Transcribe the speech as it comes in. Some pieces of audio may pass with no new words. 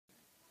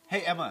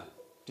Hey, Emma,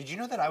 did you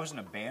know that I was in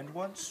a band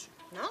once?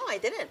 No, I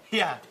didn't.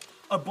 Yeah,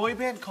 a boy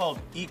band called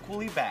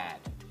Equally Bad.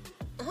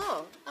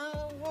 Oh,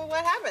 well,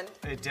 what happened?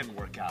 It didn't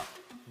work out.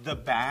 The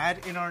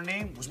bad in our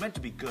name was meant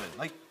to be good.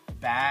 Like,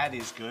 bad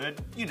is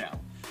good, you know.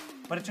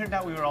 But it turned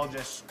out we were all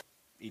just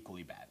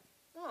equally bad.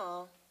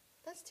 Oh,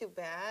 that's too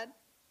bad.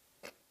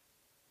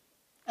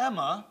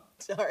 Emma.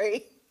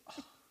 Sorry.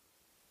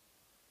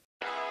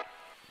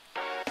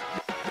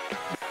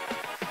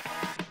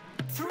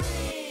 3,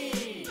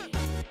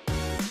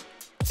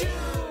 2,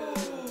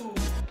 1.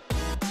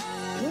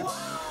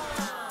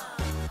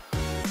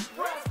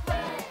 Press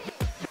play.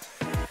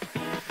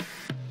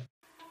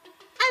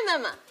 I'm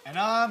Emma. And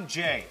I'm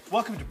Jay.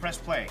 Welcome to Press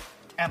Play.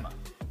 Emma,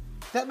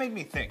 that made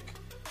me think.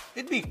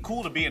 It'd be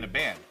cool to be in a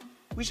band.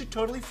 We should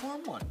totally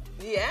form one.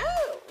 Yeah?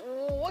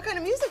 What kind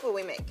of music will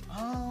we make?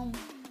 Well,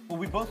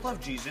 we both love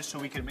Jesus, so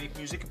we can make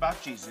music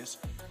about Jesus.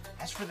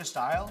 As for the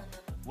style,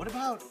 what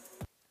about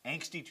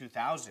angsty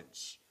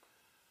 2000s?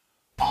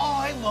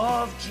 I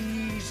love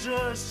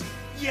Jesus,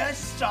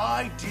 yes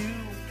I do.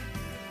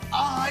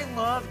 I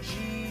love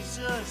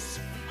Jesus,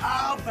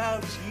 how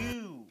about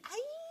you? I'm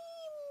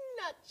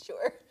not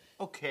sure.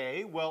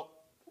 Okay, well,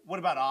 what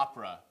about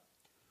opera?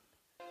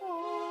 I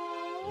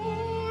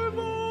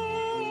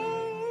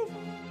love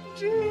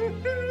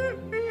Jesus,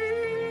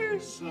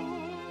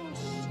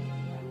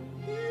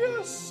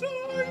 yes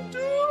I do.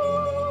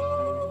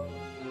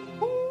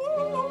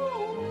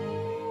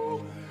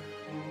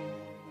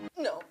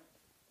 No.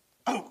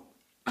 Oh,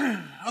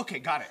 okay,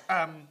 got it.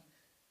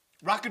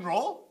 Rock and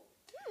roll?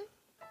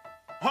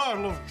 I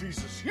love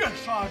Jesus,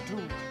 yes I do.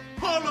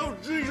 I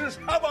love Jesus,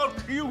 how about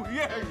you?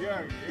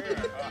 Yeah.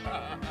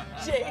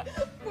 Jay,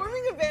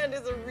 forming a band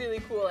is a really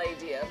cool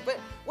idea, but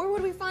where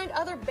would we find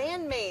other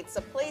bandmates,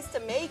 a place to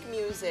make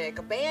music,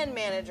 a band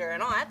manager,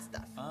 and all that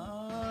stuff?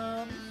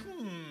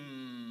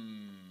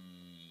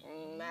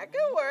 That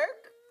could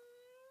work.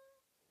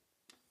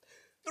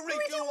 3,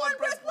 2, 1,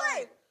 press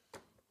play!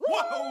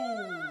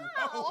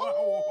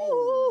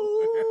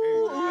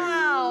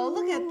 Wow,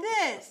 look at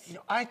this. You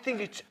know, I think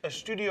it's a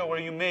studio where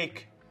you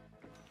make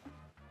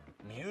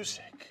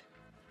music.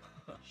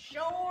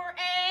 Sure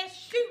as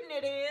shooting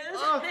it is.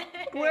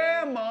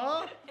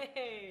 Grandma,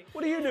 Hey.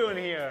 what are you doing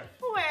here?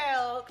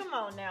 Well, come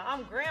on now.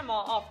 I'm Grandma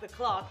off the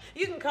clock.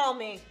 You can call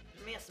me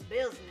Miss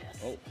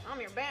Business. Oh. I'm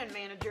your band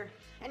manager.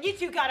 And you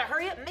two gotta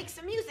hurry up and make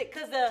some music,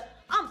 cause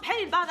I'm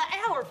paid by the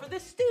hour for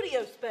this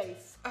studio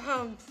space.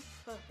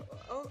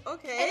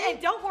 Okay.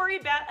 And don't worry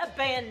about a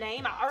band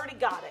name. I already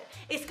got it.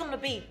 It's gonna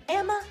be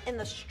Emma and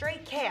the Stray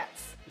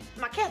Cats.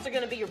 My cats are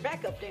gonna be your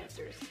backup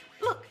dancers.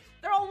 Look,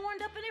 they're all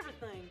warmed up and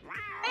everything.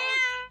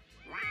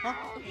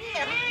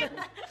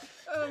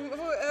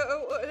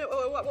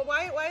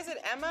 Why is it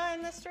Emma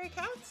and the Stray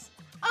Cats?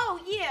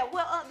 Oh, yeah,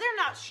 well, they're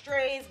not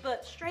strays,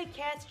 but Stray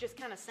Cats just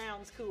kind of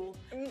sounds cool.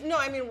 No,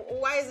 I mean,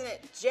 why isn't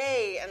it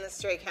Jay and the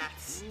Stray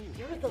Cats?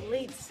 You're the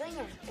lead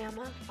singer,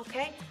 Emma,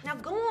 okay? Now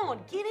go on,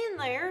 get in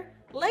there,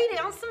 lay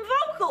down some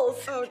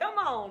vocals. Oh, Come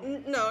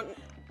on. No,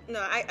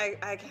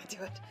 I can't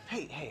do it.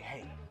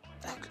 Hey.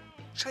 Look,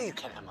 sure you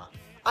can, Emma.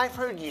 I've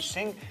heard you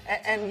sing,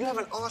 and you have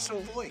an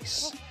awesome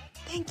voice.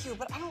 Thank you,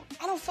 but I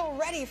don't feel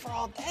ready for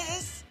all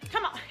this.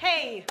 Come on,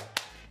 hey.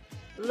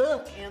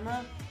 Look,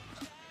 Emma,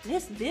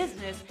 this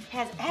business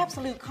has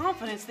absolute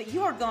confidence that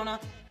you're gonna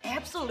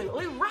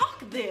absolutely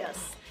rock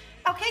this.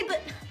 Okay,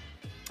 but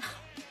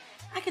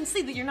I can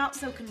see that you're not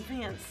so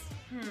convinced.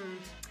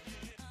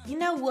 You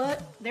know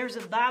what? There's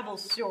a Bible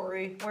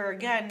story where a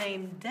guy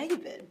named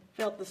David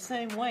felt the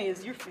same way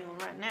as you're feeling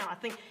right now. I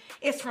think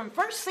it's from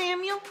 1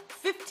 Samuel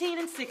 15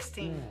 and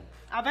 16.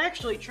 I've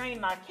actually trained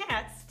my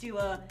cats to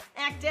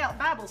act out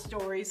Bible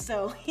stories,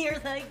 so here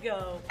they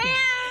go.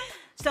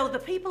 So the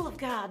people of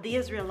God, the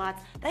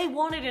Israelites, they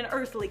wanted an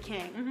earthly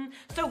king.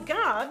 So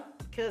God,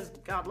 because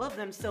God loved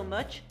them so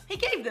much, he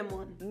gave them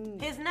one.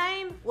 His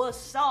name was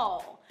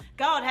Saul.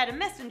 God had a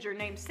messenger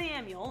named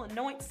Samuel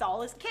anoint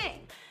Saul as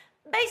king.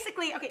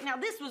 Basically, okay, now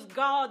this was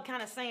God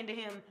kind of saying to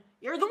him,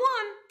 you're the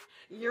one,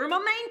 you're my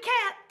main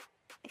cat.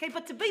 Okay,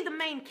 but to be the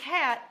main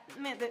cat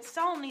meant that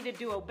Saul needed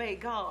to obey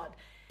God.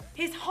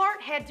 His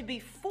heart had to be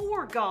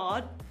for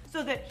God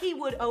so that he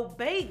would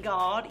obey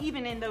God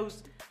even in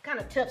those kind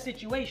of tough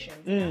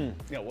situations.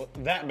 Yeah, well,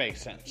 that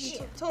makes sense.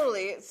 Yeah,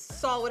 totally.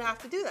 Saul would have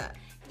to do that.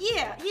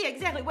 Yeah,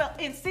 exactly. Well,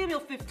 in Samuel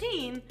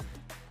 15,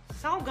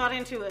 Saul got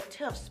into a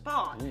tough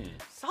spot.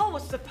 Saul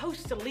was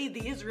supposed to lead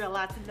the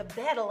Israelites in the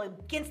battle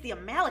against the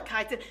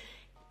Amalekites,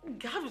 and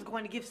God was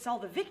going to give Saul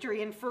the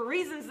victory, and for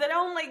reasons that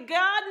only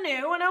God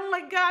knew and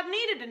only God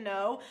needed to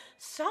know,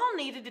 Saul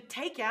needed to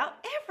take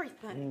out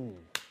everything.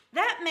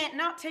 That meant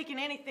not taking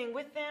anything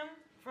with them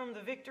from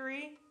the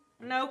victory.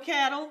 No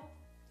cattle,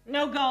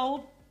 no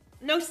gold,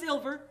 no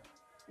silver,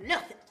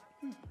 nothing.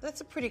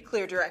 That's a pretty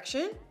clear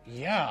direction.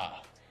 Yeah.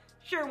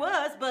 Sure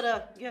was,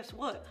 but guess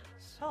what?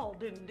 Saul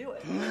didn't do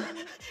it.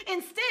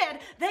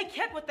 Instead, they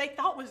kept what they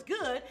thought was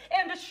good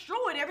and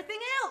destroyed everything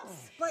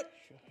else. But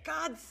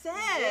God said.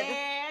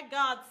 Yeah,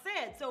 God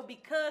said. So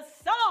because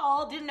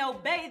Saul didn't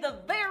obey the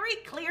very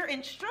clear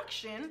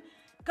instruction,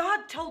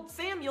 God told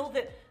Samuel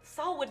that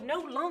Saul would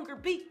no longer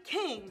be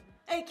king,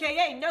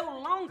 aka no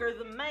longer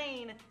the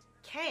main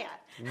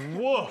cat.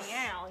 Woof.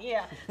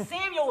 Yeah.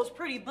 Samuel was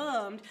pretty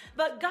bummed,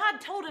 but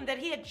God told him that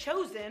he had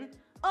chosen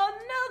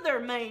another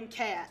main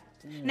cat.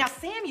 Now,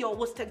 Samuel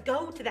was to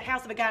go to the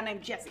house of a guy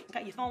named Jesse.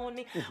 Okay, you following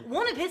me?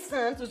 One of his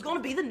sons was going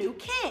to be the new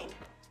king.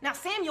 Now,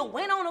 Samuel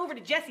went on over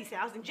to Jesse's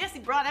house, and Jesse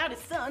brought out his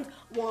sons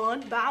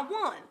one by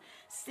one.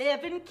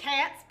 7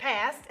 cats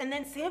passed, and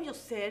then Samuel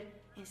said,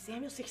 in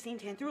Samuel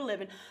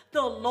 16:10-11,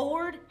 the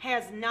Lord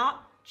has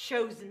not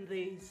chosen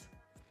these.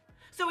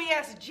 So he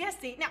asked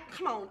Jesse, now,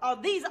 come on, are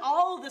these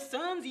all the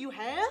sons you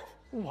have?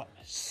 What,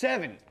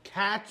 7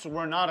 cats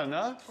were not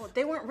enough? Well,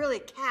 they weren't really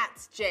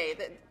cats, Jay.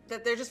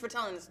 That they're just for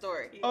telling the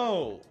story.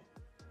 Oh,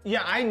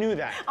 yeah, I knew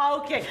that.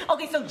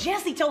 Okay, so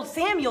Jesse told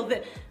Samuel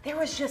that there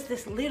was just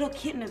this little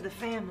kitten of the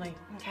family,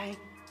 okay?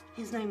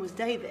 His name was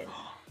David.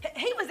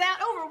 He was out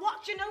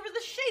watching over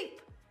the sheep.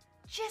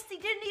 Jesse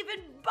didn't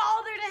even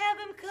bother to have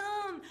him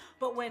come.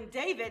 But when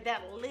David,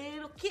 that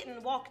little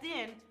kitten, walked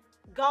in,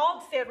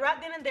 God said right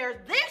then and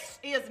there, this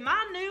is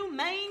my new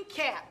main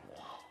cat.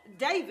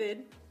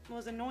 David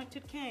was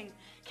anointed king.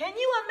 Can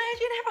you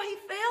imagine how he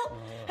felt?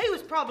 He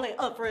was probably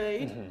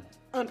afraid,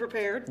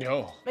 unprepared,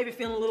 maybe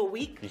feeling a little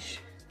weak.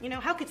 You know,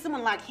 how could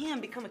someone like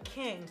him become a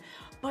king?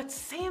 But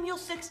Samuel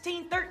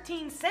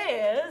 16:13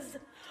 says,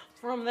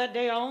 from that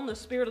day on, the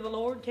Spirit of the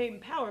Lord came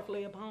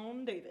powerfully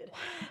upon David.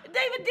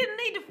 David didn't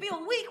need to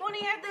feel weak when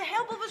he had the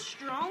help of a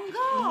strong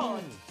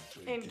God.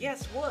 And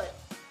guess what?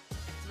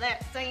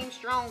 That same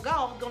strong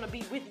God gonna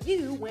be with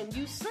you when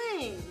you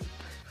sing.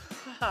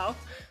 Wow,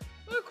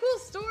 what a cool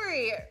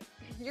story.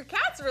 Your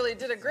cats really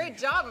did a great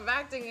job of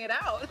acting it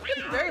out.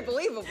 Very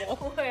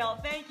believable.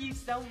 Well, thank you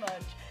so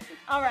much.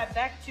 All right,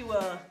 back to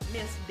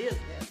Miss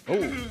Business.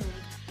 Oh.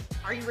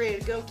 Are you ready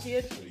to go,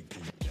 kid?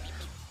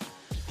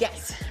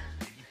 Yes.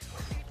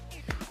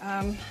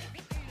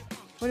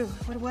 What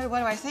do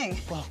I sing?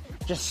 Well,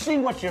 just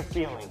sing what you're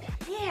feeling.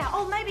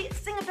 Yeah, maybe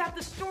sing about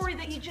the story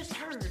that you just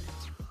heard.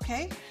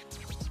 Okay.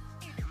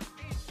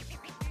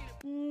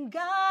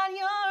 God,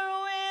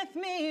 you're with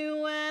me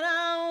when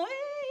I'm weak.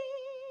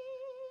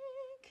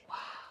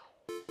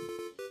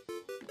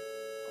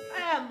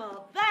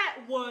 Emma, that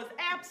was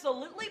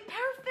absolutely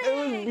perfect. It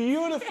was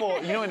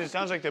beautiful. You know, and it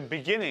sounds like the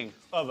beginning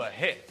of a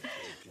hit.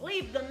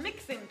 Leave the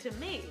mixing to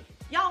me.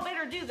 Y'all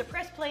better do the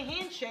press play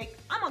handshake.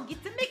 I'm gonna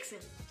get to mixing.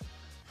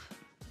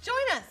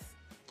 Join us.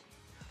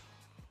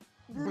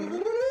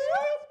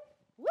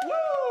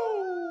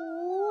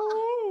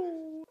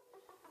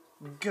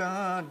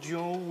 God,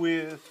 you're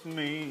with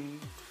me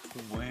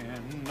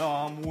when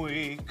I'm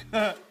weak.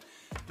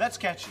 That's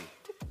catchy.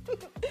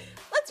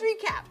 Let's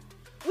recap.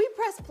 We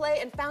pressed play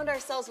and found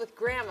ourselves with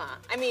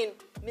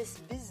Miss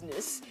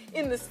Business,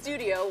 in the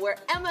studio where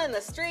Emma and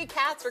the Stray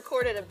Cats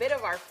recorded a bit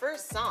of our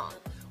first song.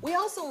 We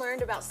also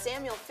learned about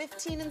Samuel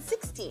 15 and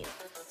 16.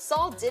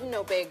 Saul didn't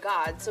obey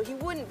God, so he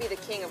wouldn't be the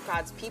king of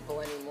God's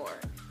people anymore.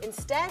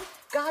 Instead,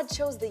 God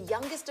chose the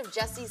youngest of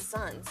Jesse's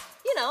sons.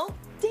 You know,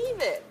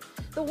 David,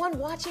 the one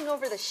watching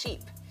over the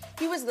sheep.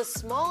 He was the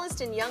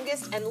smallest and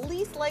youngest and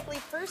least likely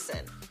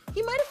person.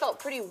 He might have felt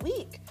pretty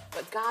weak,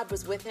 but God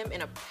was with him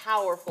in a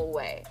powerful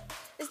way.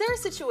 Is there a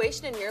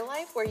situation in your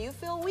life where you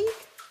feel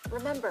weak?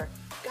 Remember,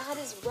 God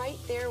is right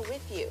there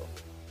with you.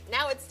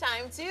 Now it's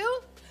time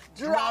to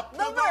drop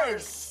the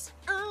verse.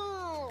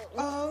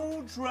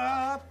 Oh,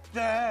 drop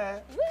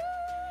that.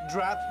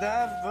 Drop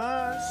that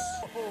verse.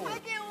 I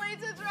can't wait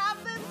to drop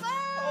this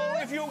verse. Oh,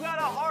 if you got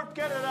a harp,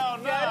 get it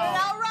out now. Get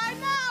it out right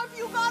now if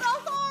you got a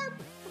harp.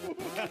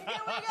 Here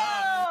we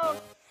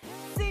go.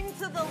 Sing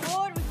to the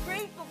Lord with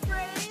grateful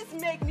praise.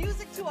 Make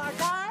music to our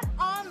God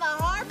on the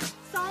harp.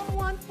 Psalm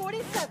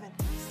 147,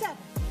 7.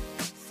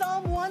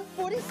 Psalm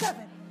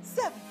 147,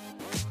 7.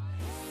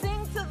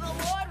 Sing to the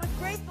Lord with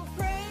grateful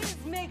praise.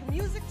 Make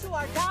music to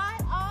our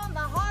God on the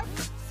harp.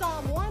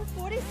 Psalm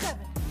 147,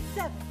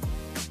 7.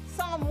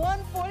 Psalm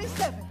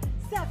 147,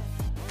 7.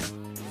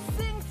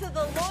 Sing to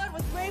the Lord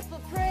with grateful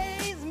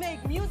praise.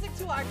 Make music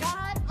to our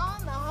God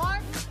on the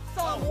harp.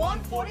 Psalm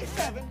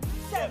 147,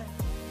 7.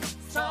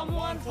 Psalm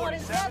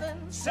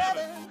 147,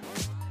 7.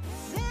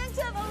 Sing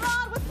to the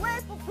Lord with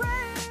grateful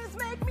praise.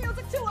 Make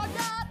music to our God.